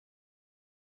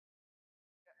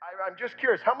I'm just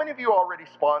curious, how many of you already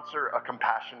sponsor a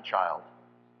compassion child?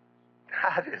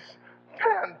 That is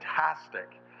fantastic.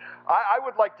 I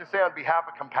would like to say on behalf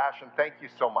of Compassion, thank you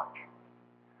so much.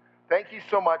 Thank you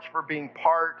so much for being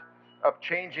part of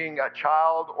changing a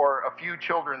child or a few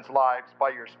children's lives by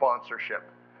your sponsorship.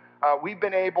 We've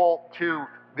been able to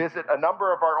visit a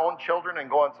number of our own children and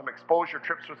go on some exposure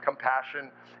trips with Compassion.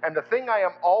 And the thing I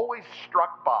am always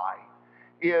struck by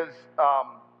is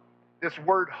this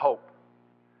word hope.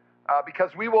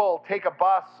 Because we will take a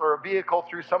bus or a vehicle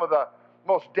through some of the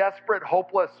most desperate,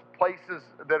 hopeless places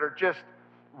that are just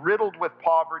riddled with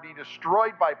poverty,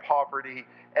 destroyed by poverty,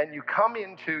 and you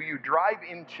drive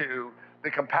into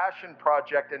the Compassion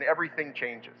Project and everything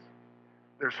changes.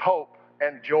 There's hope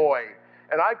and joy.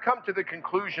 And I've come to the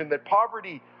conclusion that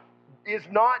poverty is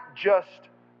not just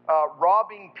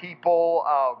robbing people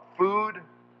of food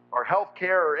or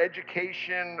healthcare or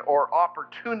education or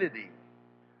opportunity,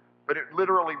 but it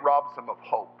literally robs them of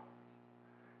hope.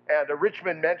 And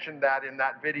Richmond mentioned that in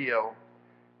that video.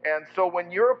 And so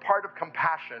when you're a part of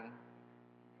Compassion,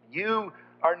 you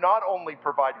are not only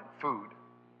providing food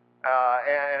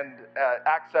and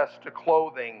access to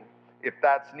clothing if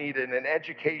that's needed, and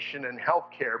education and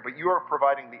healthcare, but you are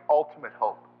providing the ultimate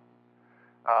hope,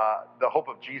 the hope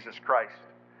of Jesus Christ.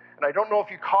 And I don't know if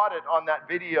you caught it on that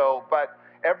video, but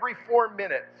every 4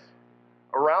 minutes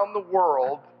around the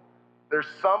world, there's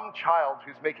some child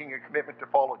who's making a commitment to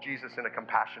follow Jesus in a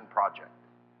Compassion Project.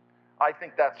 I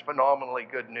think that's phenomenally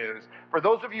good news. For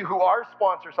those of you who are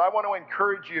sponsors, I want to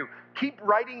encourage you, keep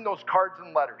writing those cards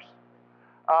and letters.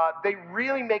 They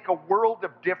really make a world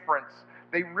of difference.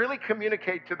 They really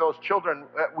communicate to those children,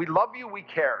 we love you, we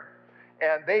care.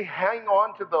 And they hang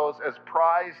on to those as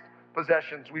prized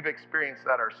possessions. We've experienced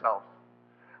that ourselves.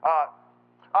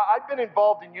 I've been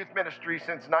involved in youth ministry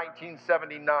since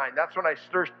 1979. That's when I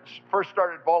first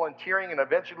started volunteering and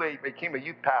eventually became a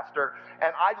youth pastor.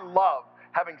 And I love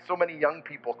having so many young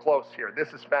people close here. This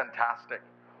is fantastic.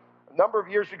 A number of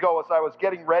years ago, as I was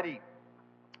getting ready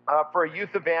for a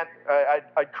youth event,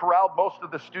 I corralled most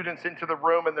of the students into the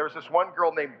room, and there was this one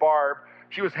girl named Barb.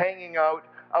 She was hanging out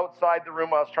outside the room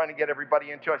I was trying to get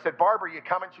everybody into. I said, Barb, are you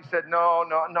coming? She said, no,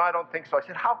 I don't think so. I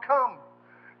said, how come?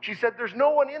 She said, there's no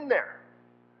one in there.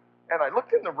 And I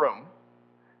looked in the room,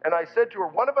 and I said to her,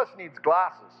 one of us needs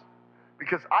glasses,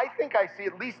 because I think I see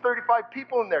at least 35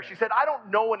 people in there. She said, I don't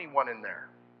know anyone in there.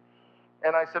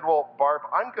 And I said, well, Barb,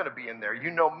 I'm going to be in there. You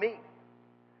know me.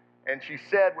 And she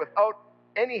said, without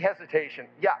any hesitation,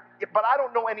 yeah, but I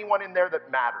don't know anyone in there that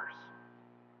matters.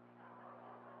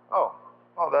 Oh,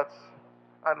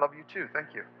 I love you too. Thank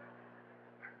you.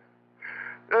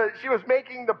 She was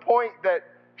making the point that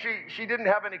she didn't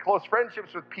have any close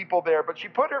friendships with people there, but she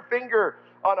put her finger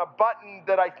on a button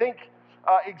that I think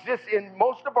exists in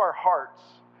most of our hearts,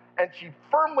 and she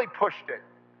firmly pushed it.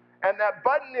 And that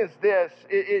button is this.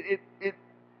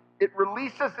 It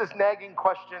releases this nagging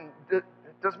question,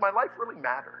 does my life really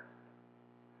matter?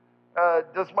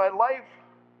 Does my life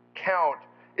count?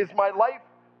 Is my life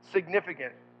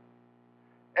significant?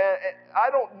 And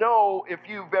I don't know if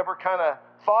you've ever kind of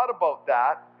thought about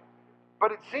that,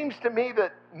 but it seems to me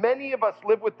that many of us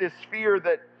live with this fear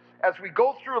that as we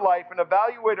go through life and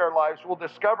evaluate our lives, we'll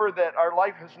discover that our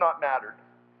life has not mattered.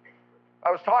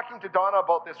 I was talking to Donna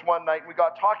about this one night, and we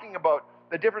got talking about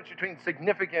the difference between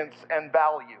significance and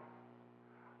value.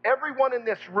 Everyone in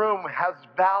this room has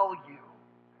value.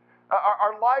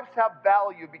 Our lives have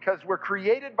value because we're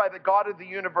created by the God of the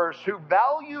universe who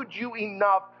valued you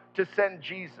enough to send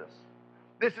Jesus.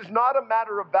 This is not a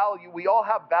matter of value. We all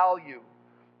have value.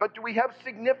 But do we have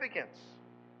significance?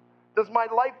 Does my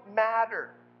life matter?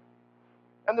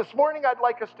 And this morning I'd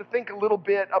like us to think a little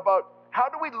bit about how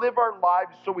do we live our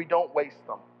lives so we don't waste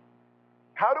them?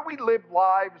 How do we live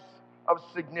lives of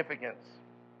significance?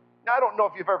 Now, I don't know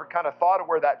if you've ever kind of thought of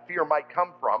where that fear might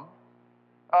come from.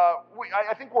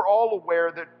 I think we're all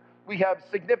aware that we have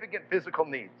significant physical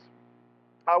needs.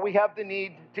 We have the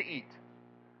need to eat.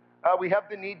 We have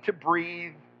the need to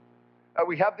breathe.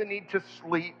 We have the need to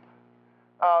sleep.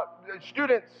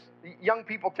 Students, young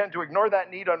people tend to ignore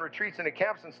that need on retreats and at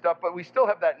camps and stuff, but we still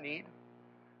have that need.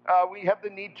 We have the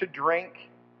need to drink.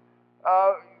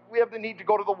 We have the need to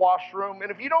go to the washroom.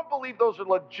 And if you don't believe those are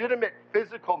legitimate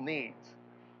physical needs,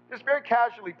 just very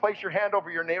casually place your hand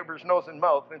over your neighbor's nose and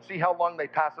mouth and see how long they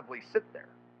passively sit there.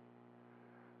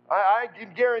 I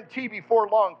can guarantee before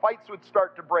long, fights would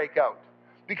start to break out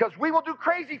because we will do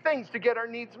crazy things to get our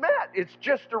needs met. It's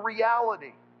just a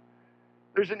reality.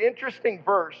 There's an interesting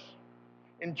verse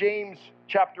in James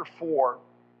chapter 4.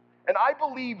 And I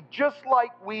believe just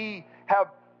like we have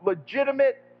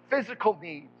legitimate physical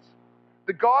needs,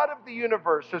 The God of the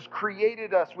universe has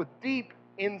created us with deep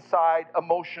inside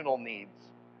emotional needs.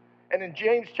 And in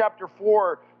James chapter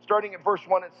 4, starting at verse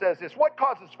 1, it says this: what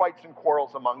causes fights and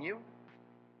quarrels among you?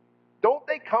 Don't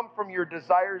they come from your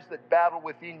desires that battle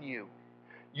within you?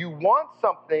 You want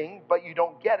something, but you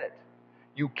don't get it.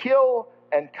 You kill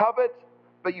and covet,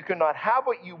 but you cannot have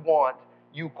what you want.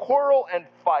 You quarrel and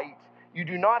fight. You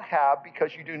do not have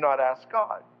because you do not ask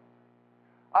God.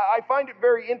 I find it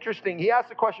very interesting. He asks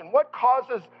the question, what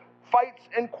causes fights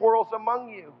and quarrels among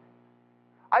you?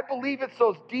 I believe it's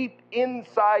those deep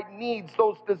inside needs,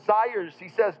 those desires. He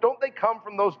says, don't they come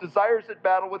from those desires that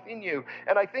battle within you?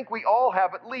 And I think we all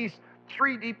have at least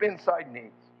 3 deep inside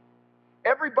needs.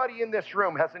 Everybody in this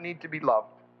room has a need to be loved.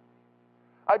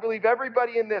 I believe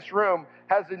everybody in this room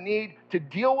has a need to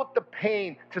deal with the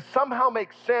pain, to somehow make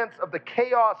sense of the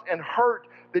chaos and hurt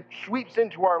that sweeps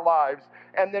into our lives.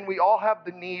 And then we all have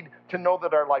the need to know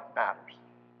that our life matters.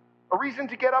 A reason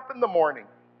to get up in the morning.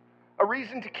 A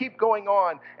reason to keep going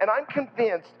on. And I'm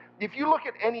convinced, if you look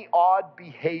at any odd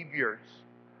behaviors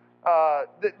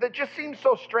that just seem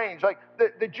so strange, like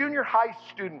the junior high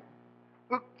student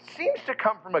who seems to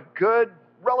come from a good,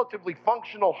 relatively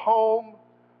functional home,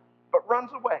 but runs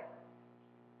away.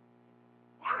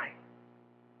 Why?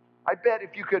 I bet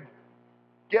if you could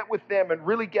get with them and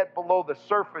really get below the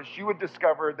surface, you would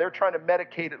discover they're trying to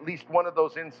medicate at least one of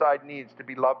those inside needs: to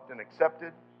be loved and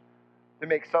accepted, to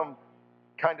make some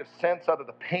kind of sense out of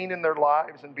the pain in their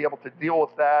lives and be able to deal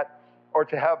with that, or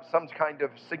to have some kind of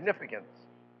significance.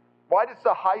 Why does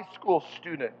the high school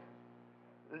student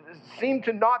seem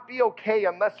to not be okay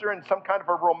unless they're in some kind of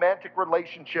a romantic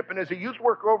relationship? And as a youth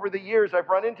worker over the years, I've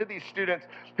run into these students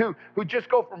who just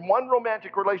go from one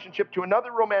romantic relationship to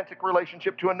another romantic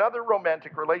relationship to another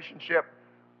romantic relationship.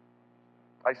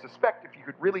 I suspect if you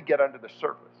could really get under the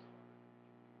surface,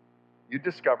 you'd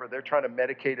discover they're trying to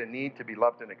medicate a need to be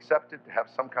loved and accepted, to have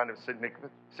some kind of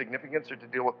significance, or to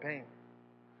deal with pain.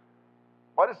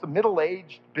 Why does the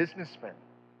middle-aged businessman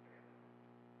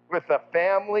with a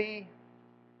family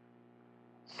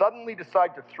suddenly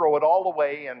decide to throw it all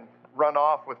away and run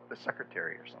off with the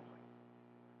secretary or something?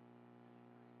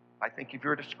 I think if you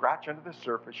were to scratch under the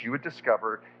surface, you would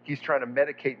discover he's trying to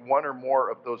medicate one or more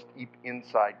of those deep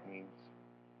inside needs.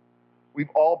 We've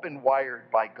all been wired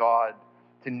by God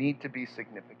to need to be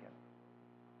significant.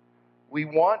 We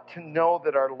want to know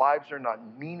that our lives are not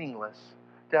meaningless,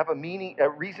 to have a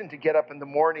reason to get up in the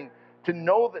morning, to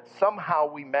know that somehow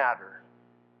we matter.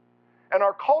 And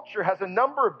our culture has a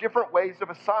number of different ways of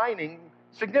assigning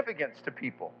significance to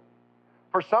people.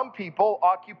 For some people,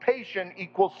 occupation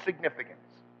equals significance.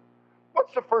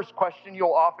 What's the first question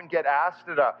you'll often get asked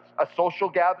at a social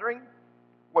gathering?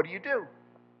 What do you do?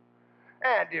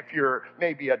 And if you're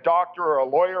maybe a doctor or a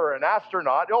lawyer or an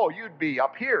astronaut, you'd be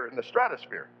up here in the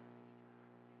stratosphere.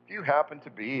 If you happen to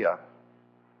be a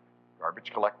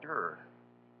garbage collector or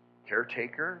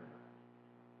caretaker,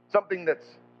 something that's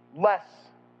less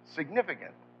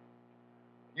significant,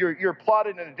 you're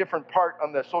plotted in a different part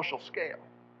on the social scale.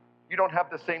 You don't have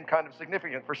the same kind of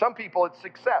significance. For some people, it's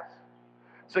success.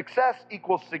 Success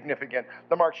equals significant.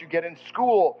 The marks you get in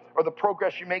school or the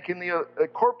progress you make in the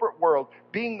corporate world,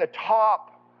 being the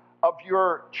top of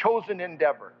your chosen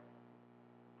endeavor.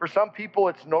 For some people,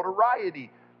 it's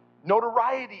notoriety.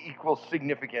 Notoriety equals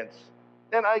significance.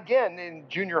 And again, in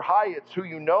junior high, it's who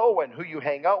you know and who you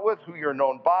hang out with, who you're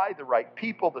known by, the right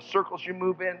people, the circles you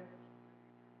move in.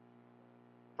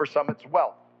 For some, it's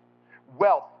wealth.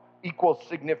 Wealth equals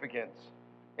significance.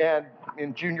 And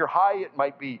in junior high, it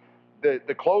might be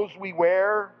the clothes we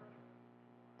wear.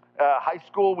 High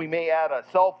school, we may add a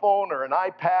cell phone or an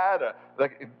iPad.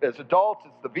 As adults,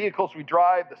 it's the vehicles we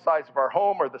drive, the size of our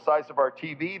home or the size of our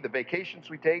TV, the vacations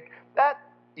we take. That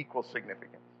equals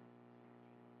significance.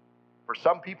 For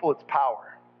some people, it's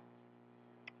power.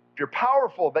 If you're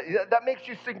powerful, that makes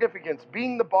you significant.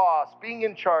 Being the boss, being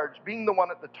in charge, being the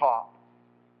one at the top.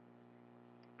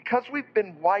 Because we've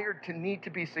been wired to need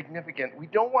to be significant, we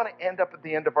don't want to end up at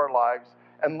the end of our lives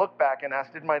and look back and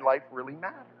ask, did my life really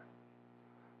matter?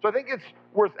 So I think it's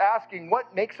worth asking,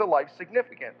 what makes a life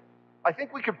significant? I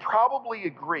think we could probably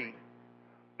agree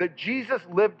that Jesus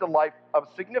lived a life of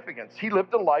significance. He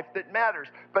lived a life that matters.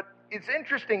 But it's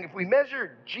interesting, if we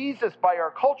measure Jesus by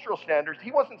our cultural standards, he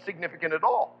wasn't significant at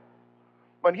all.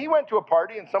 When he went to a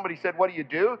party and somebody said, what do you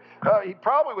do? He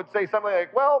probably would say something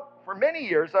like, well, for many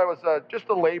years I was just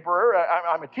a laborer.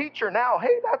 I'm a teacher now.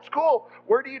 Hey, that's cool.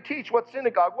 Where do you teach? What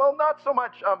synagogue? Well, not so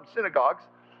much synagogues.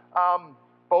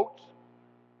 Boats,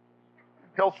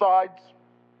 hillsides,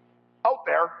 out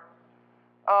there.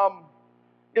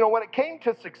 When it came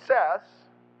to success,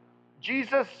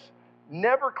 Jesus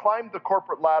never climbed the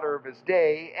corporate ladder of his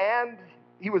day, and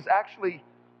he was actually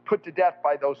put to death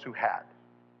by those who had.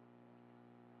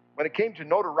 When it came to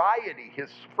notoriety,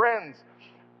 his friends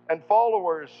and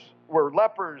followers were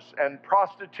lepers and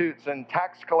prostitutes and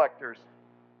tax collectors,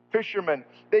 fishermen.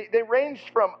 They ranged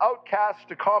from outcasts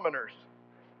to commoners.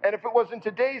 And if it was in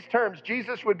today's terms,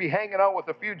 Jesus would be hanging out with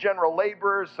a few general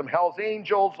laborers, some Hell's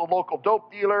Angels, a local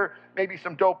dope dealer, maybe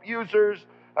some dope users,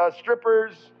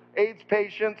 strippers, AIDS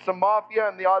patients, some mafia,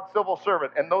 and the odd civil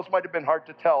servant. And those might have been hard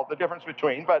to tell the difference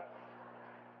between, but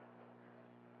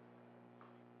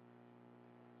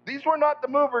these were not the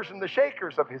movers and the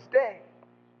shakers of his day.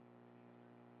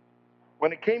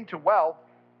 When it came to wealth,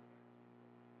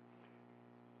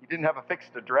 he didn't have a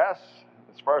fixed address.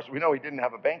 As far as we know, he didn't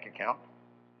have a bank account.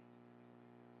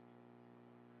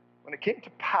 When it came to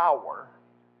power,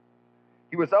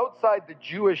 he was outside the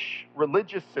Jewish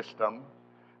religious system,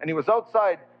 and he was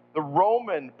outside the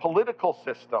Roman political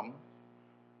system.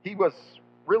 He was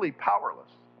really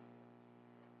powerless.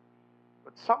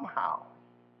 But somehow,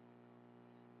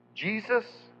 Jesus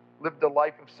lived a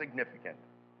life of significance.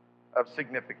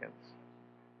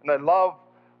 And I love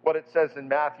what it says in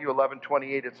Matthew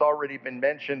 11:28. It's already been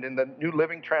mentioned. In the New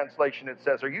Living Translation, it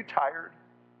says, "Are you tired,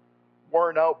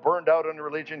 worn out, burned out on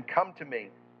religion? Come to me.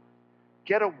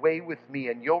 Get away with me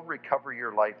and you'll recover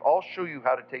your life. I'll show you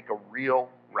how to take a real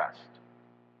rest.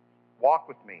 Walk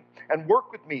with me and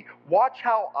work with me. Watch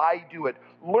how I do it.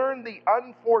 Learn the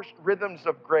unforced rhythms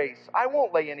of grace. I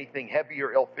won't lay anything heavy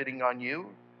or ill-fitting on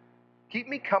you.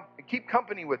 Keep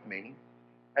company with me,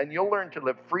 and you'll learn to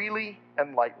live freely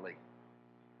and lightly."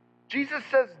 Jesus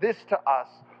says this to us: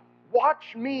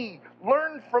 watch me,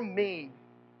 learn from me.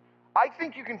 I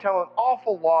think you can tell an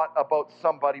awful lot about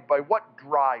somebody by what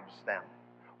drives them.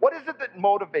 What is it that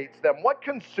motivates them? What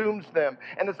consumes them?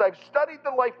 And as I've studied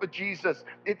the life of Jesus,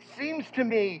 it seems to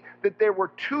me that there were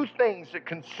two things that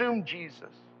consumed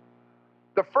Jesus.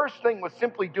 The first thing was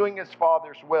simply doing his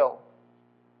Father's will.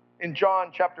 In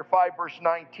John chapter 5, verse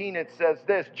 19, it says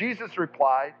this: Jesus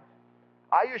replied,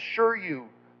 "I assure you,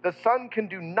 the Son can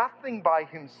do nothing by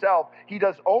himself. He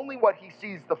does only what he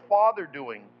sees the Father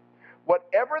doing.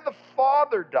 Whatever the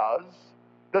Father does,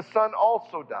 the Son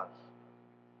also does."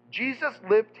 Jesus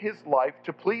lived his life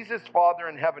to please his Father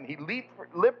in heaven. He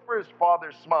lived for his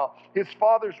Father's smile, his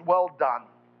Father's well done.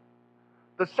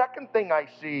 The second thing I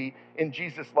see in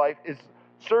Jesus' life is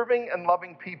serving and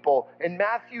loving people. In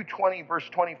Matthew 20, verse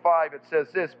 25, it says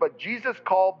this: "But Jesus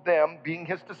called them," being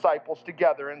his disciples,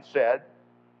 together and said,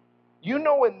 "You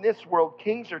know, in this world,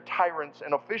 kings are tyrants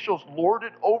and officials lord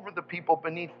it over the people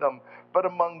beneath them. But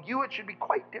among you, it should be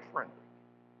quite different.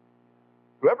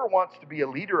 Whoever wants to be a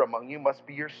leader among you must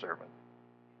be your servant.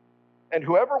 And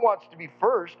whoever wants to be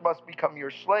first must become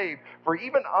your slave. For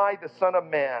even I, the Son of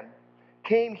Man,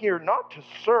 came here not to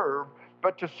serve,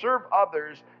 but to serve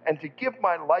others and to give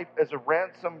my life as a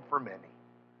ransom for many."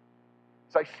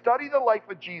 As I study the life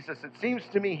of Jesus, it seems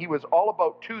to me he was all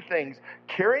about two things: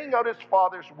 carrying out his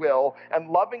Father's will and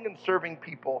loving and serving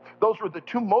people. Those were the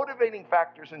two motivating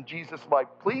factors in Jesus' life: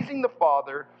 pleasing the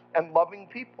Father and loving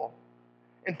people.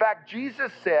 In fact,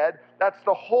 Jesus said that's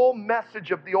the whole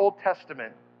message of the Old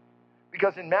Testament.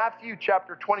 Because in Matthew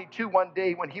chapter 22, one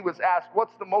day when he was asked,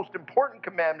 what's the most important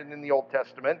commandment in the Old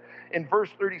Testament? In verse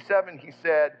 37, he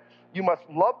said, "You must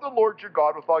love the Lord your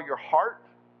God with all your heart,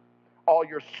 all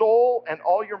your soul, and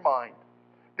all your mind.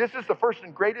 This is the first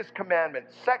and greatest commandment.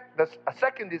 A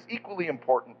second is equally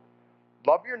important.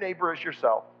 Love your neighbor as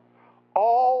yourself."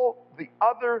 All the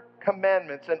other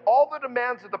commandments and all the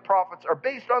demands of the prophets are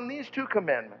based on these two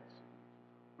commandments.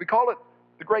 We call it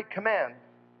the Great Command.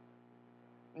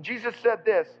 And Jesus said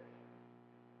this: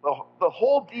 the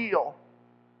whole deal,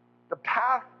 the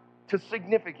path to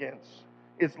significance,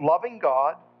 is loving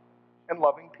God and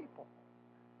loving people.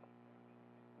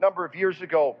 A number of years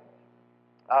ago,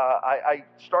 I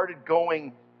started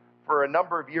going for a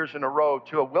number of years in a row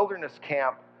to a wilderness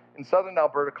camp in southern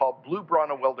Alberta called Blue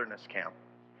Brana Wilderness Camp.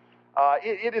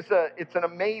 It's an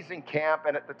amazing camp,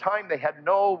 and at the time they had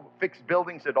no fixed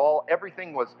buildings at all.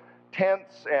 Everything was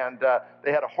tents, and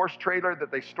they had a horse trailer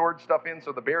that they stored stuff in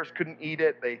so the bears couldn't eat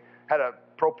it. They had a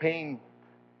propane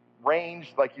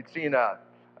range like you'd see in a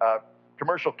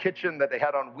commercial kitchen that they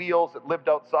had on wheels that lived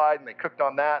outside, and they cooked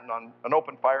on that and on an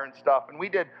open fire and stuff. And we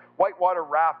did whitewater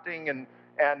rafting and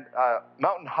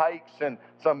mountain hikes and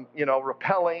some,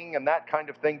 rappelling and that kind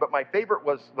of thing. But my favorite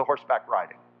was the horseback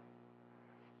riding.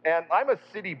 And I'm a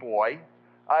city boy.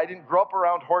 I didn't grow up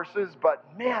around horses,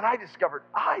 but man, I discovered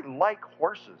I like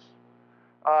horses.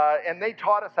 And they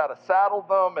taught us how to saddle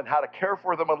them and how to care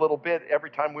for them a little bit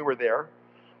every time we were there.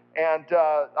 And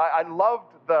I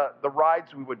loved the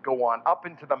rides we would go on up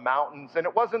into the mountains. And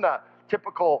it wasn't a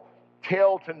typical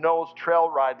tail to nose trail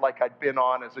ride like I'd been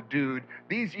on as a dude.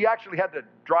 These, you actually had to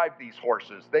drive these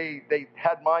horses. They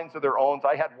had minds of their own.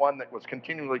 I had one that was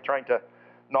continually trying to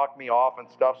knock me off and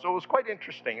stuff. So it was quite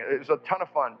interesting. It was a ton of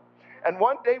fun. And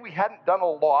one day we hadn't done a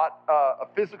lot of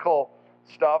physical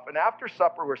stuff. And after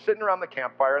supper, we're sitting around the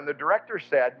campfire, and the director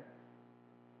said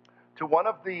to one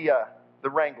of the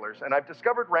wranglers, and I've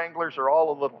discovered wranglers are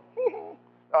all a little,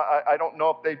 I don't know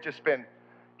if they've just been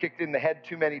kicked in the head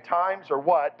too many times or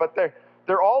what, but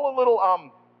they're all a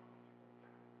little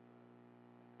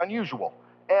unusual.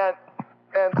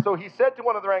 And so he said to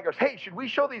one of the wranglers, hey, should we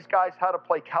show these guys how to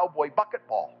play cowboy bucket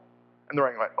ball? And the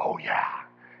wrangler went, oh yeah.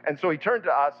 And so he turned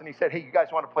to us and he said, hey, you guys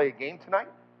want to play a game tonight?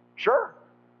 Sure.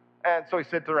 And so he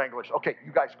said to the wranglers, okay,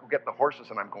 you guys go get the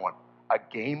horses. And I'm going, a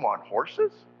game on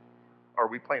horses? Or are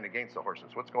we playing against the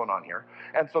horses? What's going on here?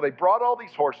 And so they brought all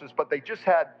these horses, but they just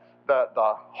had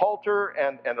the halter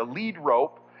and a lead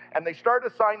rope, and they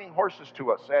started assigning horses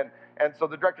to us. And so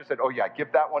the director said, oh yeah,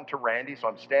 give that one to Randy. So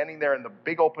I'm standing there in the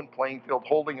big open playing field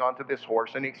holding onto this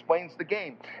horse, and he explains the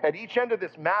game. At each end of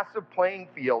this massive playing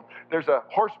field, there's a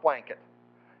horse blanket,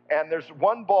 and there's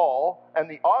one ball, and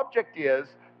the object is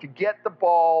to get the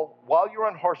ball while you're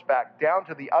on horseback down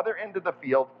to the other end of the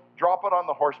field, drop it on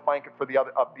the horse blanket for the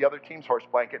other team's horse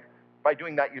blanket. By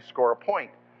doing that, you score a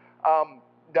point.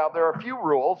 Now, there are a few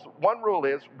rules. One rule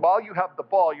is, while you have the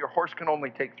ball, your horse can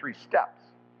only take 3 steps.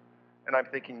 And I'm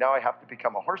thinking, now I have to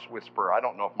become a horse whisperer. I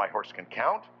don't know if my horse can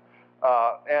count.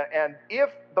 And if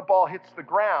the ball hits the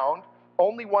ground,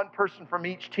 only one person from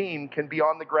each team can be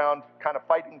on the ground kind of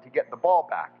fighting to get the ball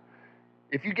back.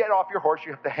 If you get off your horse,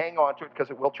 you have to hang on to it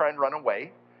because it will try and run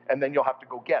away, and then you'll have to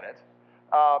go get it.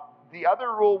 The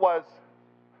other rule was,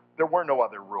 there were no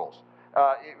other rules.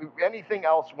 Anything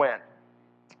else went.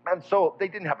 And so they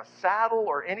didn't have a saddle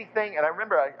or anything. And I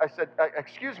remember I said,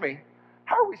 excuse me,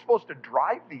 how are we supposed to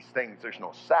drive these things? There's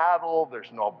no saddle,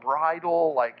 there's no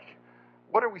bridle. Like,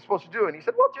 what are we supposed to do? And he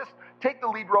said, well, just take the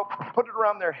lead rope, put it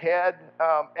around their head,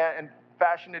 and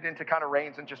fashion it into kind of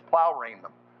reins and just plow rein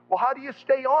them. Well, how do you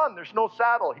stay on? There's no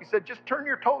saddle. He said, just turn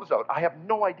your toes out. I have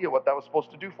no idea what that was supposed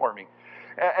to do for me.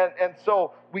 And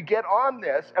so we get on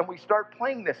this and we start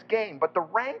playing this game, but the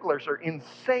wranglers are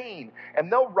insane,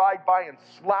 and they'll ride by and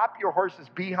slap your horse's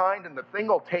behind, and the thing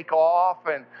will take off,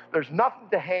 and there's nothing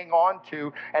to hang on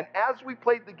to. And as we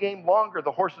played the game longer,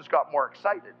 the horses got more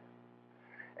excited.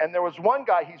 And there was one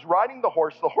guy, he's riding the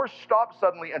horse stopped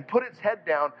suddenly and put its head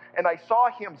down, and I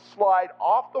saw him slide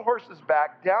off the horse's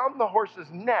back, down the horse's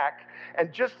neck,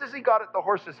 and just as he got at the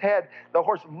horse's head, the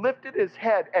horse lifted his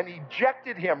head and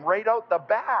ejected him right out the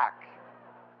back.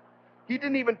 He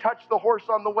didn't even touch the horse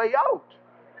on the way out.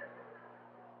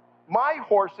 My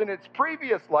horse in its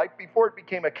previous life, before it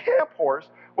became a camp horse,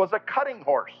 was a cutting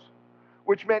horse,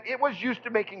 which meant it was used to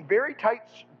making very tight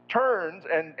turns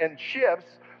and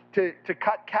shifts to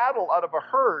cut cattle out of a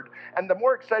herd. And the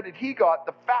more excited he got,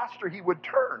 the faster he would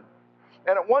turn.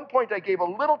 And at one point I gave a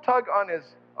little tug on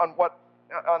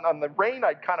the rein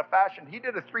I'd kind of fashioned. He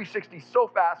did a 360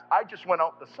 so fast, I just went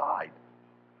out the side.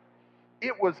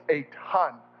 It was a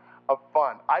ton of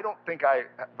fun. I don't think I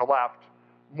laughed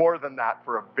more than that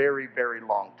for a very, very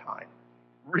long time.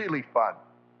 Really fun.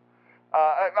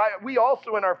 We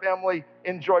also in our family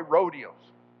enjoy rodeos.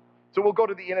 So we'll go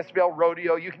to the Innisfail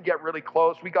Rodeo. You can get really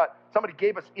close. Somebody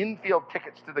gave us infield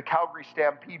tickets to the Calgary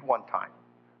Stampede one time.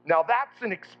 Now that's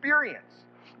an experience.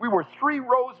 We were 3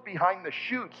 rows behind the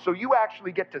chutes, so you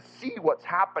actually get to see what's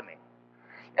happening.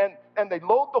 And they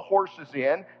load the horses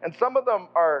in, and some of them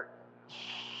are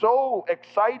so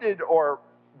excited or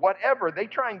whatever, they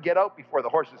try and get out before the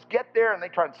horses get there, and they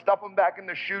try and stuff them back in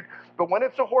the chute. But when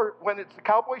it's the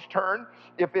cowboy's turn,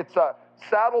 if it's a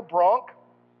saddle bronc,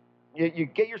 you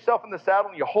get yourself in the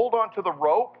saddle and you hold on to the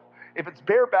rope. If it's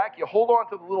bareback, you hold on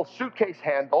to the little suitcase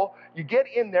handle. You get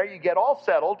in there, you get all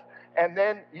settled, and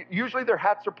then usually their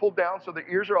hats are pulled down so their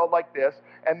ears are all like this.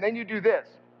 And then you do this,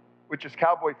 which is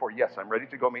cowboy for, yes, I'm ready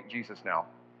to go meet Jesus now.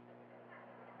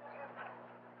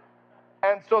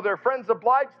 And so their friends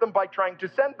oblige them by trying to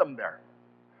send them there.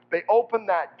 They open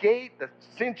that gate, the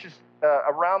cinches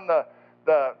around the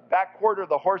back quarter of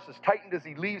the horse is tightened as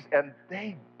he leaves, and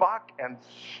they buck and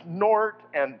snort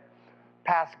and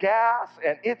pass gas,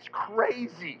 and it's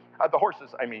crazy. The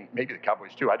horses, I mean, maybe the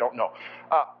cowboys too, I don't know.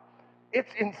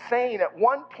 It's insane. At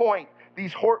one point,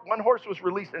 one horse was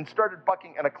released and started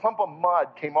bucking, and a clump of mud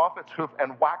came off its hoof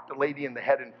and whacked a lady in the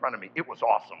head in front of me. It was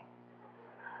awesome.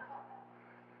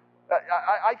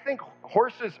 I think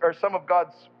horses are some of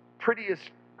God's prettiest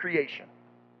creation.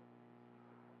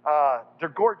 They're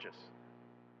gorgeous.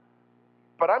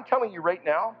 But I'm telling you right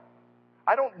now,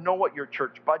 I don't know what your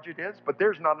church budget is, but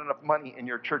there's not enough money in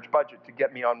your church budget to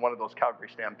get me on one of those Calgary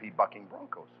Stampede bucking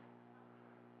Broncos.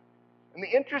 And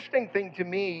the interesting thing to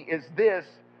me is this: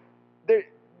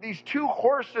 these two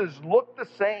horses look the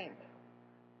same,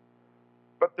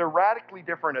 but they're radically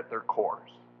different at their cores.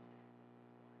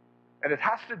 And it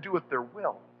has to do with their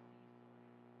will.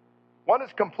 One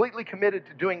is completely committed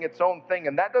to doing its own thing,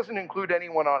 and that doesn't include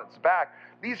anyone on its back.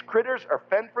 These critters are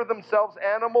fend for themselves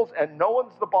animals, and no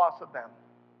one's the boss of them.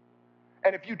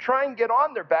 And if you try and get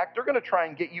on their back, they're going to try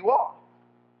and get you off.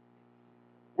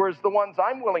 Whereas the ones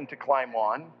I'm willing to climb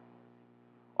on,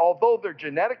 although they're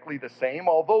genetically the same,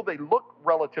 although they look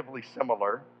relatively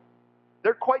similar,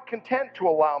 they're quite content to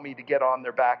allow me to get on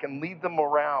their back and lead them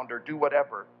around or do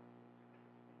whatever.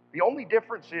 The only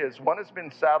difference is one has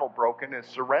been saddle broken, is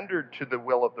surrendered to the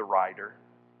will of the rider,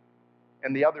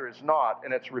 and the other is not,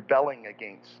 and it's rebelling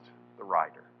against the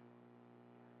rider.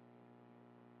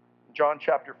 John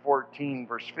chapter 14,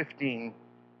 verse 15,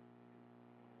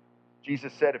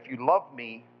 Jesus said, "If you love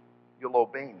me, you'll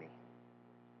obey me."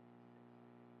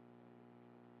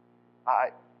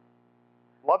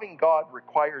 Loving God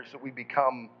requires that we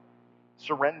become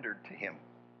surrendered to Him.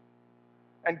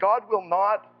 And God will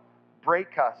not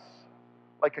break us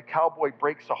like a cowboy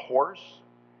breaks a horse.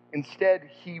 Instead,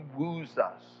 He woos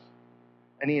us,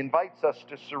 and He invites us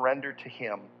to surrender to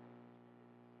Him.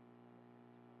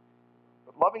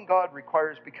 But loving God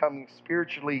requires becoming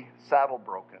spiritually saddle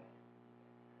broken.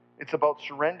 It's about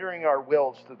surrendering our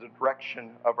wills to the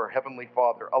direction of our Heavenly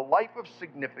Father. A life of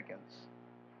significance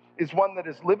is one that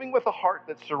is living with a heart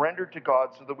that's surrendered to God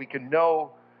so that we can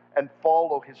know and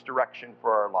follow His direction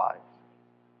for our lives.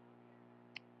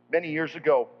 Many years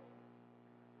ago,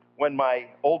 when my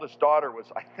oldest daughter was,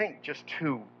 I think, just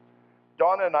 2,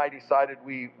 Donna and I decided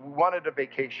we wanted a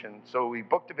vacation, so we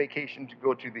booked a vacation to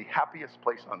go to the happiest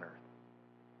place on earth.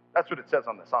 That's what it says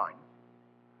on the sign.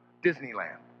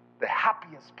 Disneyland, the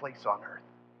happiest place on earth.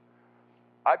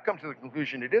 I've come to the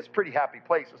conclusion it is a pretty happy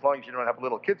place as long as you don't have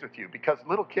little kids with you, because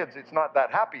little kids, it's not that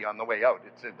happy on the way out.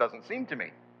 It doesn't seem to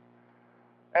me.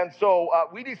 And so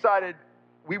we decided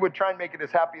we would try and make it as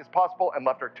happy as possible and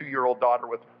left our 2-year-old daughter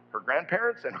with her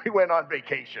grandparents, and we went on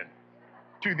vacation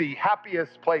to the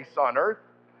happiest place on earth.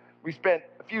 We spent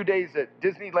a few days at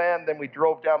Disneyland, then we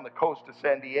drove down the coast to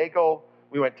San Diego.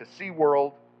 We went to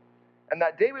SeaWorld. And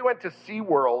that day we went to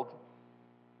SeaWorld,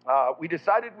 we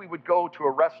decided we would go to a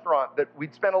restaurant that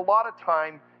we'd spent a lot of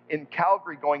time in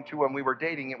Calgary going to when we were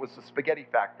dating. It was the Spaghetti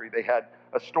Factory. They had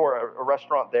a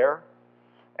restaurant there.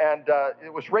 And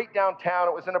it was right downtown.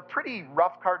 It was in a pretty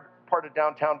rough part of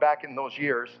downtown back in those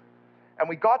years. And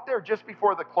we got there just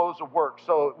before the close of work.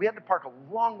 So we had to park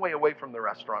a long way away from the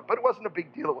restaurant. But it wasn't a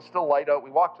big deal. It was still light out. We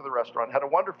walked to the restaurant, had a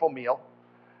wonderful meal.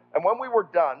 And when we were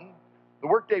done, the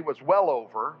workday was well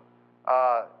over,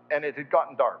 and it had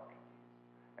gotten dark.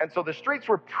 And so the streets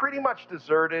were pretty much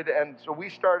deserted, and so we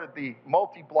started the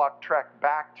multi-block trek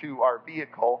back to our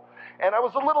vehicle. And I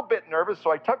was a little bit nervous,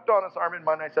 so I tucked Donna's arm in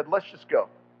mine, and I said, "Let's just go."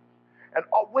 And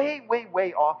way, way,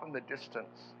 way off in the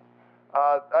distance,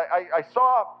 I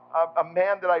saw a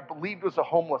man that I believed was a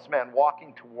homeless man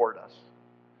walking toward us.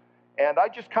 And I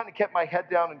just kind of kept my head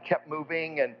down and kept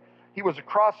moving, and he was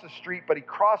across the street, but he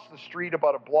crossed the street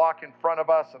about a block in front of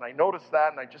us, and I noticed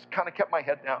that, and I just kind of kept my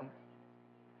head down.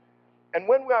 And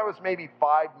when I was maybe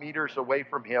 5 meters away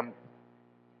from him,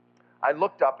 I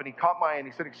looked up, and he caught my eye, and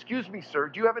he said, "Excuse me, sir,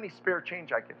 do you have any spare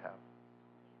change I could have?"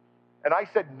 And I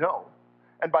said, "No."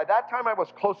 And by that time, I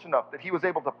was close enough that he was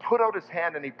able to put out his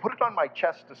hand, and he put it on my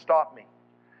chest to stop me.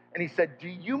 And he said, "Do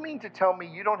you mean to tell me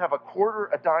you don't have a quarter,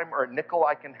 a dime, or a nickel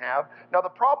I can have?" Now, the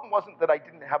problem wasn't that I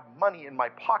didn't have money in my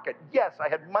pocket. Yes, I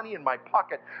had money in my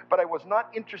pocket, but I was not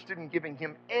interested in giving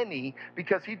him any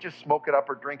because he'd just smoke it up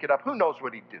or drink it up. Who knows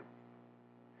what he'd do?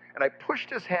 And I pushed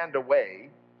his hand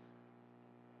away,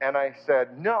 and I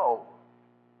said, "No."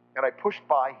 And I pushed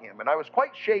by him, and I was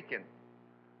quite shaken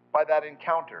by that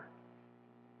encounter.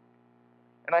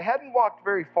 And I hadn't walked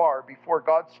very far before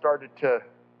God started to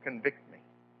convict me.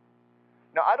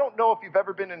 Now, I don't know if you've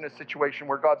ever been in a situation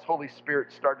where God's Holy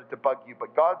Spirit started to bug you,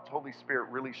 but God's Holy Spirit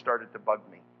really started to bug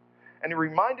me. And it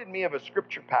reminded me of a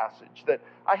scripture passage that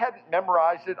I hadn't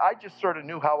memorized it. I just sort of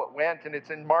knew how it went, and it's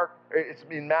in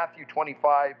Matthew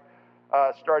 25,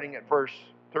 starting at verse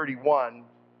 31.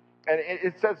 And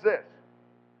it says this: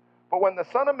 "But when the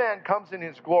Son of Man comes in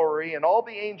His glory and all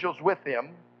the angels with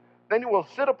Him, then He will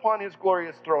sit upon His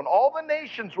glorious throne. All the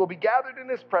nations will be gathered in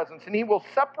His presence, and He will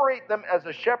separate them as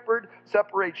a shepherd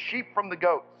separates sheep from the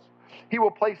goats. He will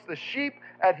place the sheep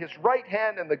at His right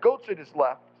hand and the goats at His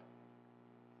left.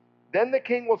 Then the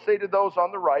king will say to those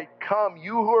on the right, come,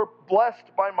 you who are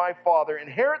blessed by my Father,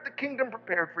 inherit the kingdom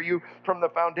prepared for you from the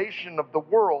foundation of the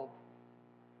world.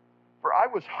 For I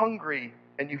was hungry,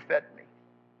 and you fed me.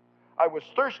 I was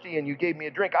thirsty, and you gave me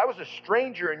a drink. I was a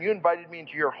stranger, and you invited me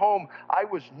into your home. I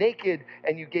was naked,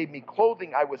 and you gave me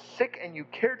clothing. I was sick, and you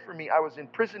cared for me. I was in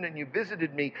prison, and you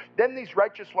visited me. Then these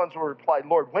righteous ones will reply,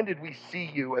 Lord, when did we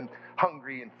see you and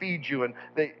hungry and feed you? And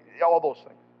all those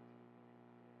things.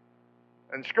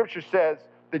 And Scripture says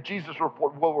that Jesus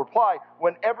will reply,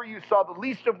 whenever you saw the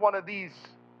least of one of these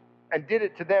and did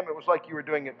it to them, it was like you were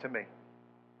doing it to me.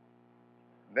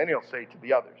 And then he'll say to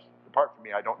the others, depart from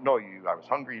me, I don't know you. I was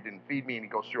hungry, you didn't feed me. And he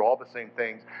goes through all the same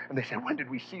things. And they say, when did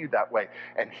we see you that way?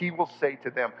 And he will say to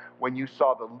them, when you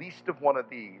saw the least of one of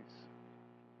these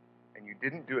and you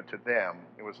didn't do it to them,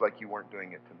 it was like you weren't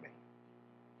doing it to me.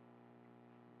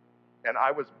 And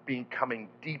I was becoming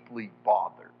deeply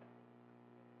bothered.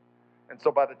 And so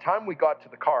by the time we got to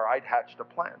the car, I'd hatched a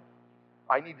plan.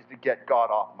 I needed to get God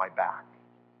off my back.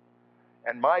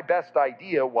 And my best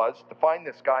idea was to find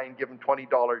this guy and give him $20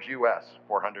 US,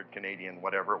 400 Canadian,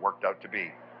 whatever it worked out to be.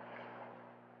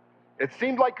 It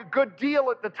seemed like a good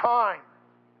deal at the time.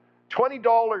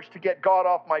 $20 to get God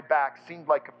off my back seemed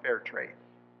like a fair trade.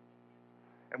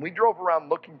 And we drove around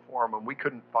looking for him, and we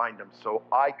couldn't find him, so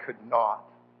I could not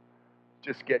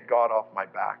just get God off my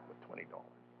back with $20.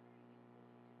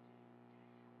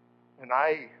 And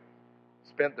I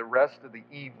spent the rest of the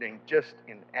evening just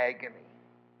in agony.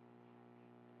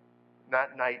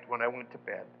 That night when I went to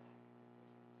bed,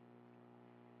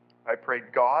 I prayed,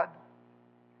 God,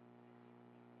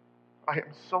 I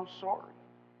am so sorry.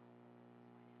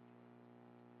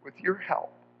 With your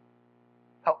help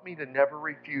me to never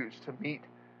refuse to meet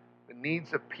the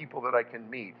needs of people that I can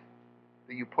meet,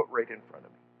 that you put right in front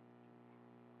of me.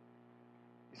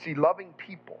 You see, loving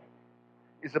people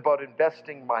is about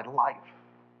investing my life,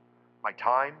 my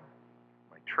time,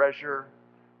 my treasure,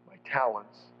 my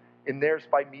talents in theirs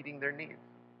by meeting their needs.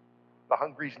 The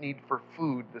hungry's need for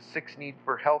food, the sick's need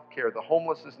for health care, the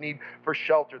homeless's need for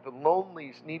shelter, the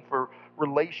lonely's need for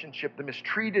relationship, the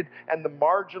mistreated and the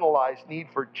marginalized need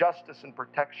for justice and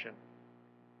protection.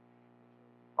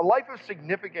 A life of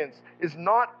significance is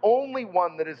not only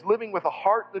one that is living with a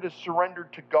heart that is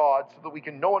surrendered to God so that we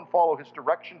can know and follow His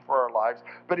direction for our lives,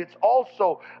 but it's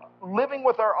also living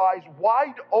with our eyes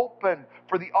wide open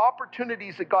for the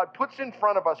opportunities that God puts in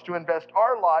front of us to invest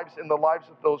our lives in the lives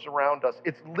of those around us.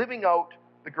 It's living out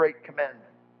the Great Commandment.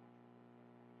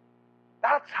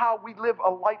 That's how we live a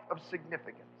life of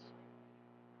significance.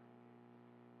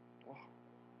 Well,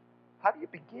 how do you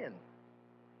begin?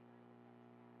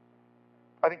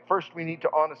 I think first we need to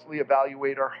honestly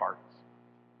evaluate our hearts.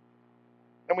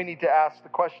 And we need to ask the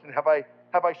question, have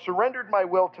I surrendered my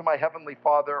will to my Heavenly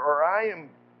Father, or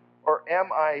am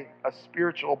I a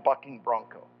spiritual bucking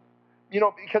bronco? You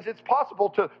know, because it's possible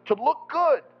to look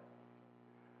good.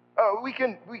 We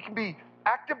can be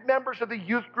active members of the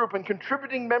youth group and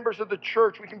contributing members of the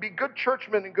church. We can be good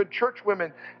churchmen and good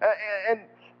churchwomen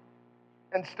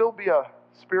and still be a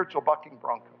spiritual bucking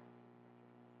bronco.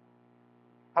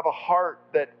 Have a heart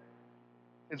that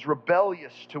is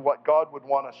rebellious to what God would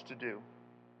want us to do.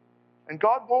 And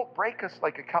God won't break us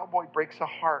like a cowboy breaks a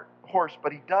horse,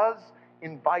 but He does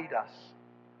invite us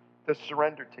to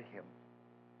surrender to Him.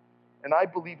 And I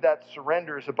believe that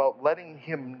surrender is about letting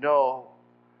Him know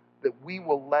that we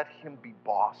will let Him be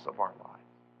boss of our lives.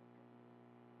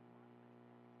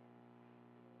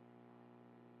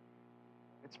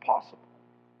 It's possible.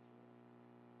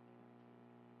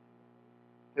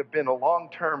 Have been a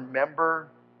long-term member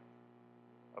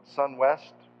of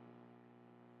SunWest,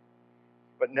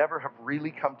 but never have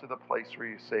really come to the place where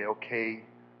you say, okay,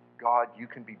 God, you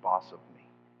can be boss of me.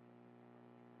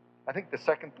 I think the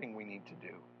second thing we need to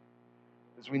do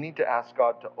is we need to ask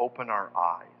God to open our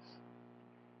eyes.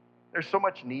 There's so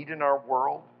much need in our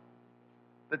world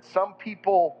that some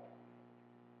people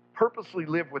purposely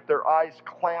live with their eyes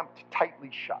clamped tightly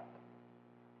shut.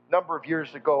 A number of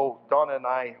years ago, Donna and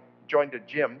I joined a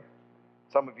gym.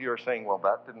 Some of you are saying, well,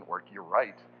 that didn't work. You're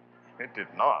right. It did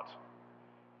not.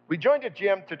 We joined a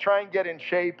gym to try and get in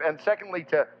shape, and secondly,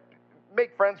 to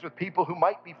make friends with people who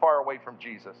might be far away from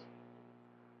Jesus.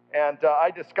 And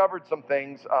I discovered some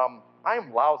things. I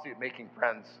am lousy at making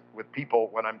friends with people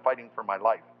when I'm fighting for my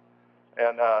life.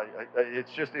 And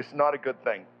it's not a good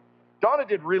thing. Donna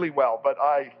did really well, but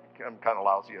I'm kind of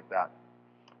lousy at that.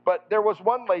 But there was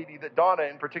one lady that Donna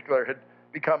in particular had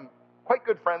become quite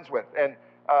good friends with, and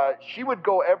she would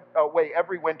go away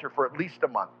every winter for at least a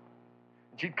month.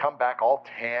 And she'd come back all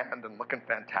tanned and looking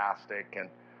fantastic. And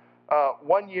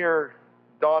one year,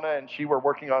 Donna and she were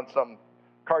working on some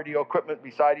cardio equipment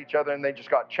beside each other, and they just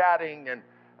got chatting. And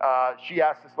she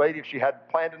asked this lady if she had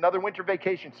planned another winter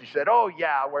vacation. She said, "Oh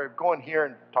yeah, we're going here,"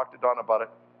 and talked to Donna about it.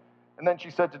 And then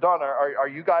she said to Donna, are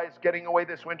you guys getting away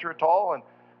this winter at all? And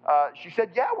she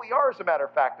said, "Yeah, we are, as a matter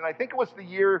of fact." And I think it was the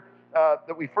year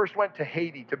that we first went to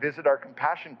Haiti to visit our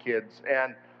compassion kids.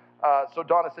 And so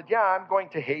Donna said, "Yeah, I'm going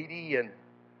to Haiti." And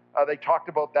they talked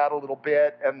about that a little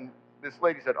bit. And this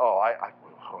lady said, "Oh,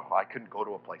 I couldn't go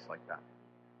to a place like that."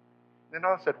 And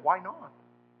Donna said, "Why not?"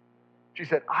 She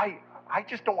said, I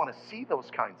just don't want to see those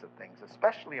kinds of things,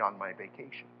 especially on my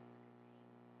vacation.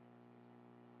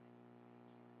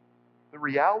 The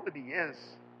reality is,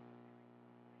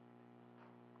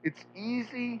 it's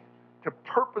easy to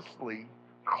purposely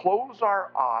close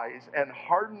our eyes and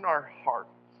harden our hearts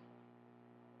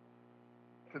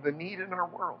to the need in our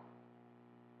world.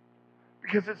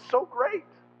 Because it's so great.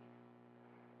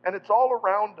 And it's all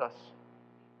around us.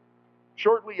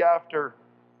 Shortly after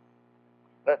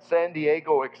that San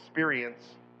Diego experience,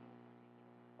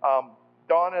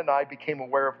 Donna and I became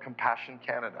aware of Compassion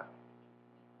Canada.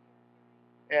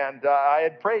 And I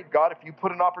had prayed, "God, if you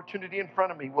put an opportunity in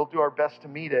front of me, we'll do our best to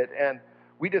meet it." And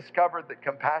we discovered that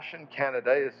Compassion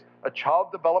Canada is a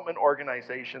child development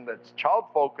organization that's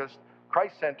child-focused,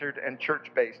 Christ-centered, and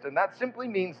church-based. And that simply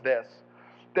means this,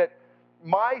 that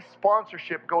my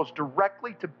sponsorship goes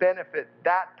directly to benefit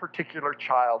that particular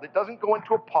child. It doesn't go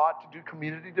into a pot to do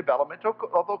community development,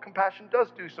 although Compassion does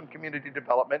do some community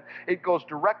development. It goes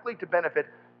directly to benefit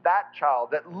that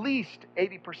child. At least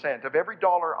 80% of every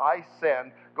dollar I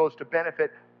send goes to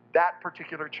benefit that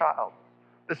particular child.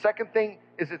 The second thing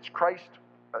is it's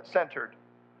Christ-centered.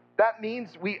 That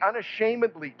means we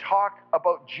unashamedly talk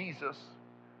about Jesus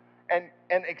and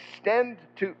extend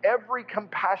to every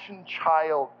Compassion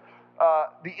child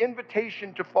the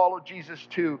invitation to follow Jesus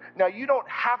too. Now, you don't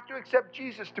have to accept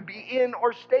Jesus to be in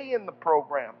or stay in the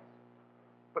program,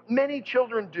 but many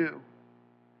children do.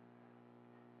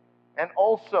 And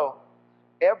also,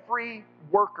 every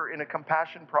worker in a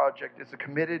Compassion project is a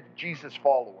committed Jesus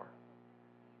follower.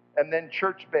 And then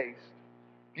church-based.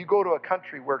 If you go to a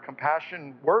country where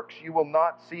Compassion works, you will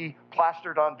not see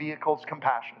plastered on vehicles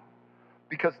Compassion,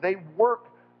 because they work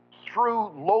through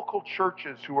local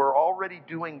churches who are already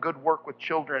doing good work with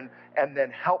children and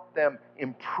then help them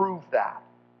improve that.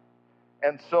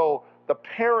 And so the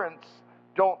parents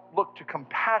don't look to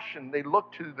Compassion, they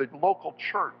look to the local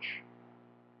church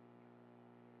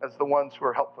as the ones who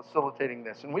are help facilitating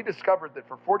this. And we discovered that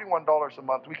for $41 a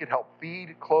month, we could help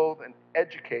feed, clothe, and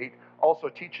educate, also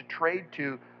teach a trade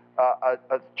to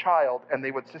a child, and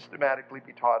they would systematically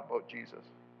be taught about Jesus.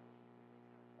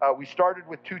 We started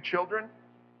with 2 children.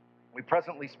 We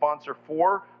presently sponsor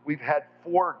 4. We've had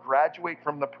 4 graduate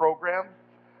from the program.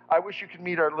 I wish you could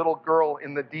meet our little girl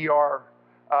in the DR,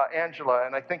 Angela,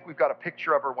 and I think we've got a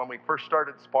picture of her when we first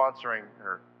started sponsoring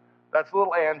her. That's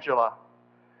little Angela.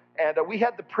 And we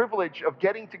had the privilege of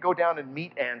getting to go down and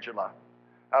meet Angela.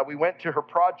 We went to her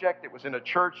project. It was in a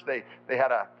church. They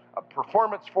had a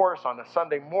performance for us on a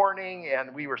Sunday morning,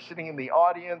 and we were sitting in the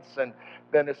audience. And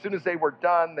then as soon as they were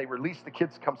done, they released the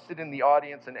kids to come sit in the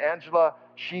audience. And Angela,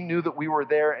 she knew that we were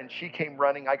there, and she came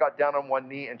running. I got down on one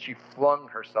knee, and she flung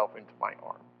herself into my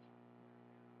arms.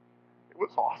 It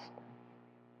was awesome.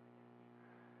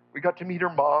 We got to meet her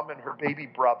mom and her baby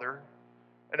brother.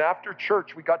 And after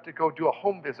church, we got to go do a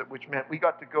home visit, which meant we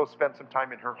got to go spend some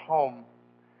time in her home.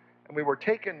 And we were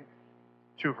taken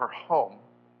to her home.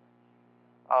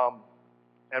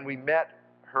 And we met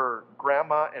her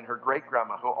grandma and her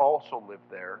great-grandma, who also lived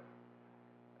there.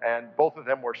 And both of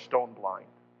them were stone blind.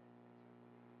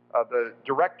 The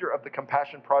director of the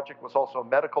Compassion Project was also a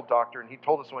medical doctor, and he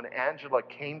told us when Angela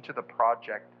came to the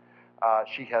project,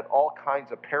 she had all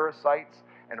kinds of parasites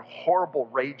and horrible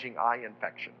raging eye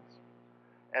infections.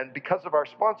 And because of our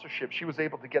sponsorship, she was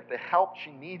able to get the help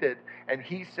she needed. And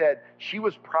he said she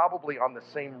was probably on the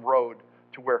same road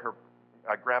to where her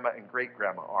grandma and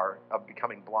great-grandma are, of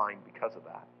becoming blind because of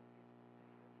that.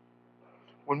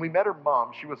 When we met her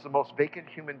mom, she was the most vacant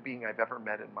human being I've ever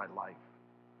met in my life.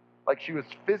 Like, she was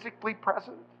physically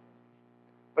present,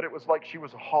 but it was like she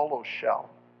was a hollow shell.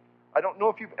 I don't know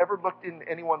if you've ever looked in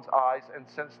anyone's eyes and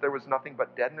sensed there was nothing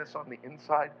but deadness on the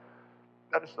inside.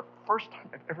 That is the first time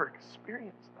I've ever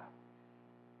experienced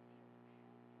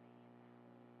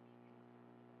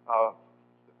that.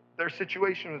 Their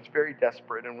situation was very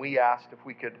desperate, and we asked if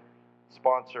we could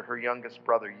sponsor her youngest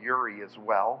brother, Yuri, as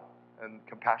well, and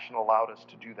Compassion allowed us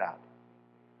to do that.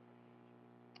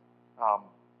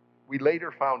 We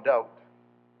later found out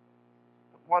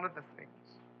that one of the things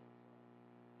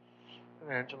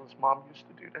that Angela's mom used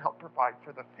to do to help provide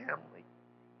for the family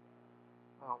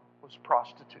was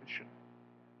prostitution.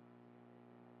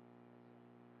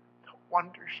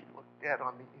 wonder she looked dead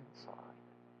on the inside.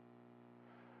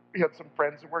 We had some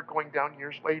friends that were going down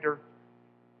years later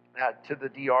to the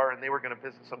DR, and they were going to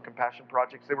visit some compassion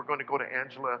projects. They were going to go to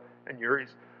Angela and Yuri's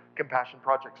compassion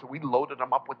project. So we loaded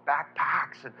them up with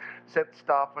backpacks and sent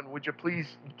stuff, and would you please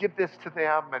give this to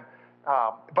them? And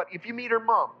but if you meet her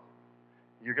mom,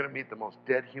 you're going to meet the most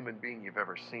dead human being you've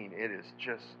ever seen. It is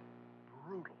just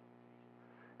brutal.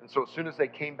 And so as soon as they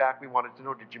came back, we wanted to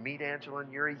know, did you meet Angela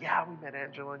and Yuri? Yeah, we met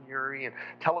Angela and Yuri. And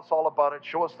tell us all about it.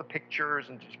 Show us the pictures.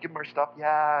 And did you give them our stuff?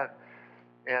 Yeah.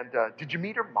 And did you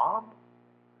meet her mom?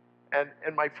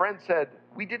 And my friend said,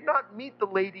 we did not meet the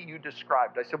lady you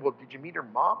described. I said, well, did you meet her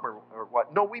mom or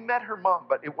what? No, we met her mom,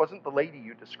 but it wasn't the lady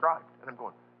you described. And I'm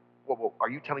going, well, are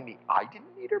you telling me I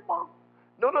didn't meet her mom?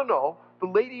 No. The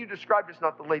lady you described is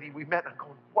not the lady we met. I'm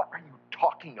going, what are you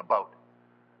talking about?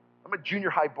 I'm a junior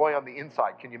high boy on the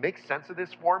inside. Can you make sense of this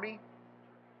for me?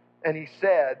 And he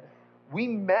said, we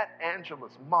met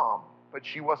Angela's mom, but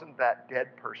she wasn't that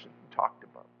dead person he talked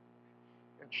about.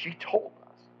 And she told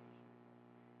us,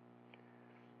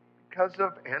 because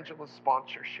of Angela's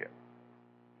sponsorship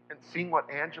and seeing what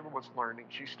Angela was learning,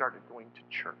 she started going to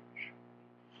church.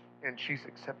 And she's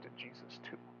accepted Jesus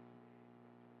too.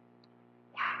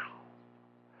 Wow.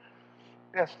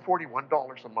 That's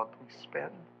 $41 a month we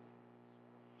spend.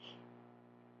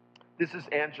 This is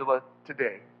Angela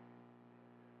today.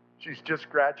 She's just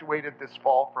graduated this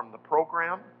fall from the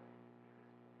program,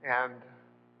 and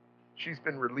she's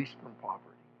been released from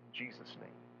poverty in Jesus' name.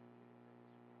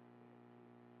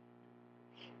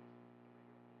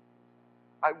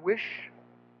 I wish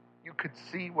you could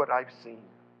see what I've seen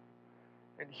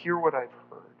and hear what I've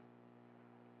heard,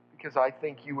 because I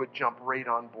think you would jump right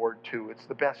on board too. It's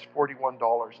the best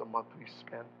 $41 a month we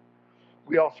spend.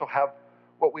 We also have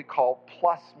what we call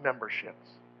plus memberships.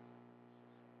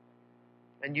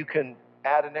 And you can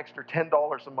add an extra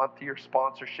 $10 a month to your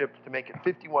sponsorship to make it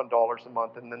 $51 a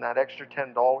month, and then that extra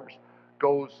 $10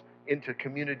 goes into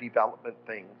community development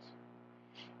things.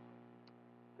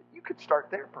 You could start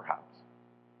there perhaps.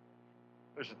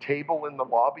 There's a table in the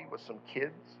lobby with some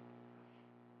kids.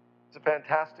 It's a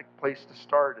fantastic place to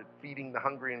start at feeding the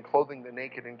hungry and clothing the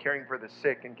naked and caring for the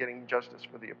sick and getting justice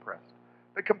for the oppressed.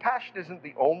 But compassion isn't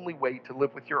the only way to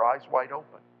live with your eyes wide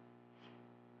open.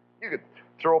 You could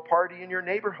throw a party in your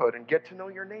neighborhood and get to know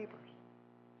your neighbors.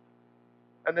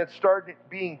 And then start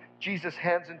being Jesus'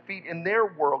 hands and feet in their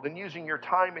world and using your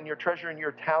time and your treasure and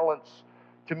your talents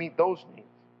to meet those needs.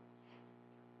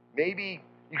 Maybe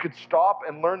you could stop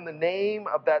and learn the name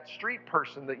of that street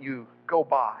person that you go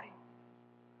by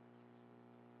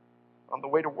on the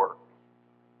way to work.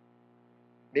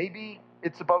 Maybe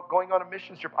it's about going on a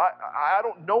mission trip. I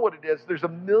don't know what it is. There's a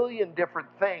million different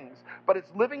things. But it's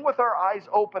living with our eyes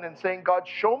open and saying, God,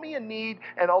 show me a need,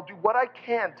 and I'll do what I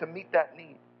can to meet that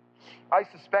need. I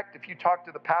suspect if you talk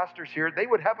to the pastors here, they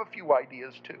would have a few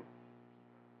ideas too.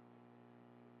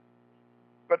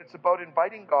 But it's about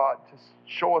inviting God to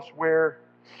show us where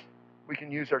we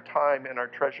can use our time and our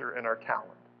treasure and our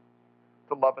talent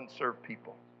to love and serve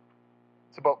people.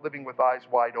 It's about living with eyes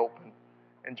wide open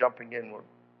and jumping in when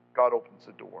God opens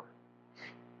the door.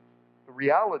 The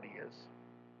reality is,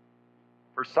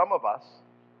 for some of us,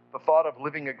 the thought of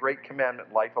living a great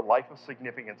commandment life, a life of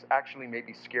significance, actually may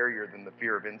be scarier than the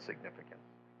fear of insignificance.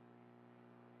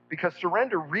 Because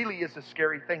surrender really is a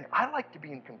scary thing. I like to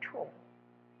be in control.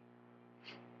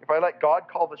 If I let God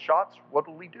call the shots, what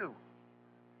will He do?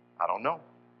 I don't know.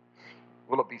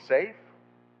 Will it be safe?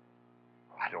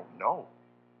 I don't know.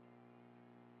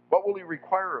 What will He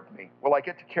require of me? Will I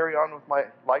get to carry on with my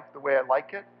life the way I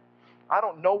like it? I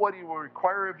don't know what He will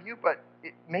require of you, but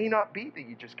it may not be that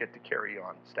you just get to carry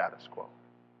on status quo.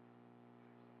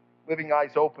 Living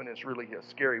eyes open is really a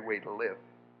scary way to live,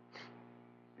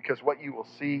 because what you will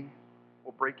see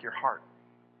will break your heart.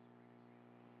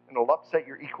 And it will upset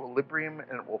your equilibrium,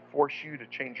 and it will force you to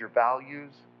change your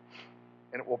values,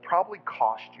 and it will probably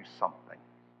cost you something.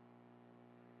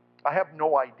 I have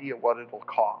no idea what it will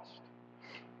cost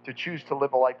to choose to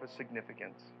live a life of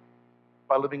significance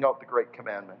by living out the great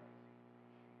commandment.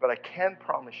 But I can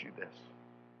promise you this: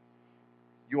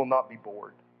 you will not be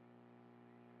bored.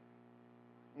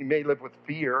 You may live with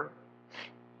fear,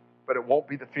 but it won't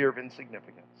be the fear of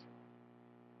insignificance.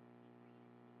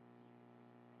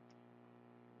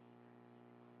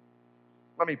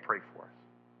 Let me pray for us.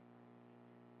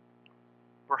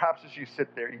 Perhaps as you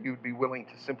sit there, you'd be willing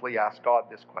to simply ask God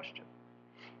this question: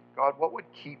 God, what would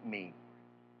keep me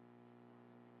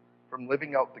from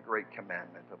living out the great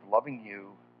commandment of loving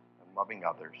you and loving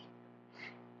others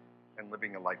and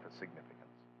living a life of significance?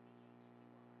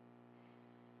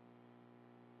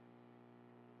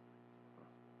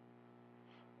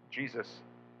 Jesus,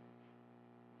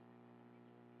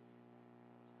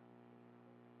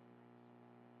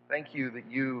 thank you that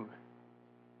you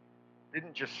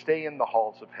didn't just stay in the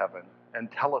halls of heaven and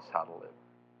tell us how to live.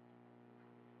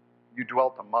 You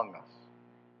dwelt among us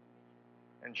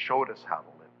and showed us how to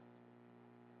live.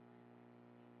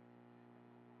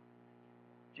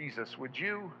 Jesus, would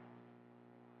you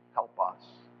help us?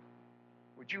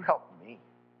 Would you help me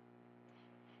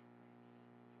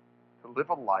to live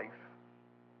a life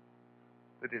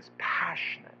that is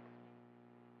passionate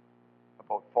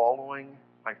about following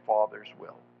my Father's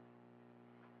will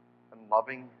and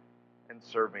loving and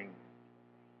serving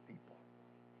people,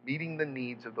 meeting the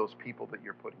needs of those people that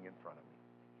you're putting in front of me.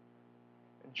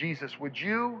 And Jesus, would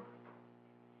you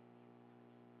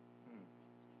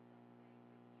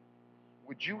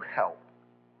help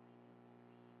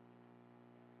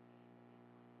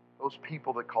those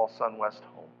people that call SunWest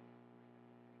home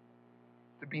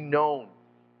to be known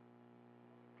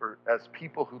as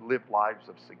people who live lives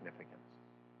of significance,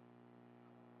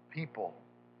 people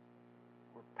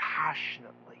who are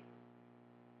passionately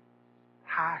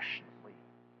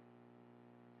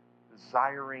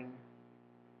desiring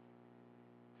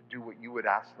to do what you would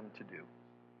ask them to do,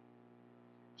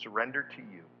 surrender to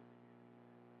you,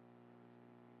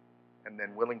 and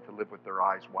then willing to live with their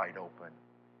eyes wide open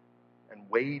and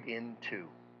wade into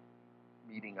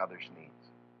meeting others' needs.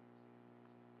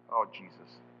 Oh,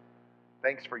 Jesus,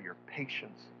 thanks for your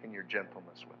patience and your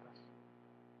gentleness with us.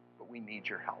 But we need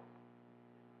your help.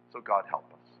 So God,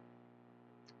 help us.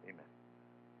 Amen.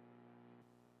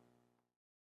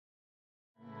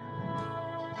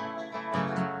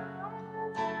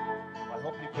 I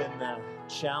hope you've been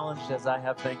challenged as I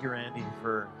have. Thank you, Randy,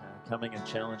 for coming and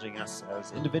challenging us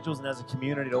as individuals and as a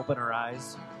community to open our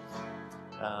eyes.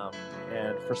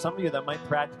 And for some of you, that might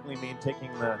practically mean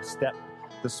taking the step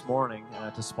this morning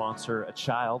to sponsor a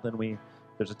child. And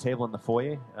there's a table in the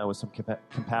foyer with some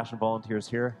compassion volunteers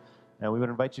here. And we would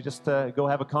invite you just to go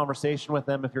have a conversation with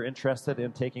them if you're interested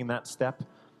in taking that step.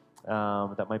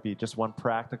 That might be just one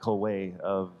practical way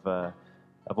of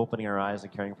opening our eyes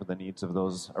and caring for the needs of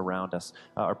those around us.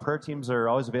 Our prayer teams are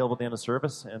always available at the end of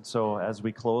service, and so as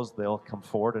we close, they'll come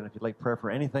forward. And if you'd like prayer for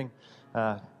anything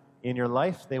in your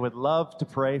life, they would love to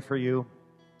pray for you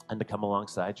and to come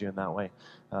alongside you in that way.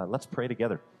 Let's pray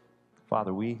together.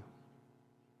 Father, we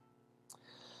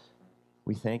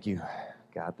thank you,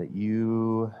 God, that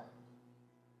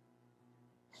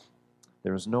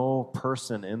there is no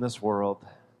person in this world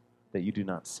that you do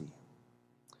not see.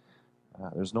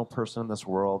 There's no person in this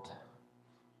world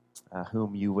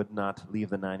whom you would not leave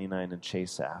the 99 and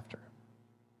chase after.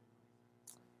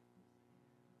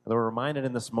 And we're reminded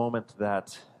in this moment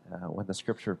that when the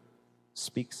Scripture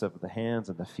speaks of the hands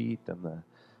and the feet and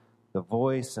the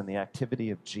voice and the activity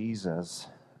of Jesus,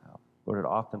 Lord, it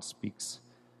often speaks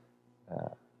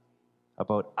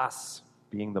about us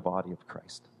being the body of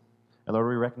Christ. And Lord,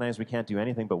 we recognize we can't do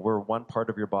anything, but we're one part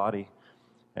of your body,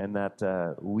 and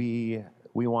that we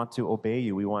want to obey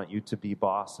you. We want you to be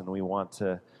boss, and we want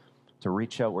to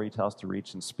reach out where you tell us to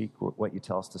reach and speak what you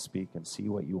tell us to speak and see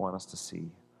what you want us to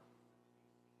see.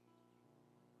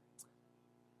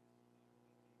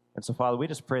 And so, Father, we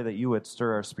just pray that you would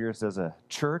stir our spirits as a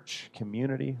church,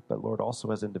 community, but, Lord,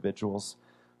 also as individuals,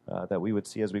 that we would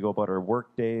see as we go about our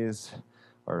work days,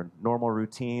 our normal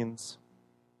routines,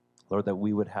 Lord, that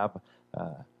we would have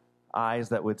eyes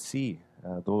that would see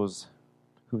those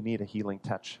who need a healing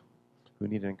touch, who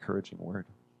need an encouraging word.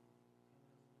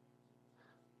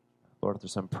 Lord, if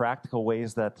there's some practical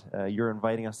ways that you're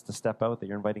inviting us to step out, that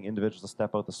you're inviting individuals to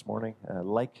step out this morning,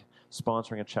 like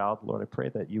sponsoring a child, Lord, I pray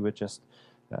that you would just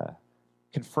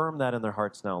confirm that in their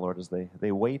hearts now, Lord, as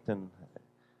they wait and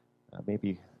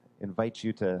maybe invite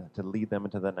you to lead them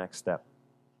into the next step.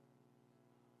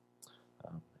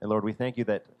 And Lord, we thank you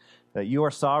that you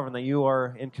are sovereign, that you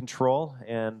are in control,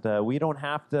 and we don't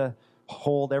have to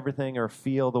hold everything or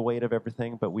feel the weight of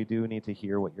everything, but we do need to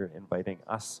hear what you're inviting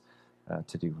us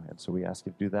to do. And so we ask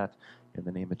you to do that in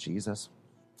the name of Jesus.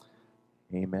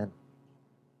 Amen.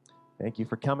 Thank you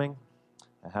for coming.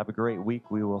 Have a great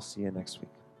week. We will see you next week.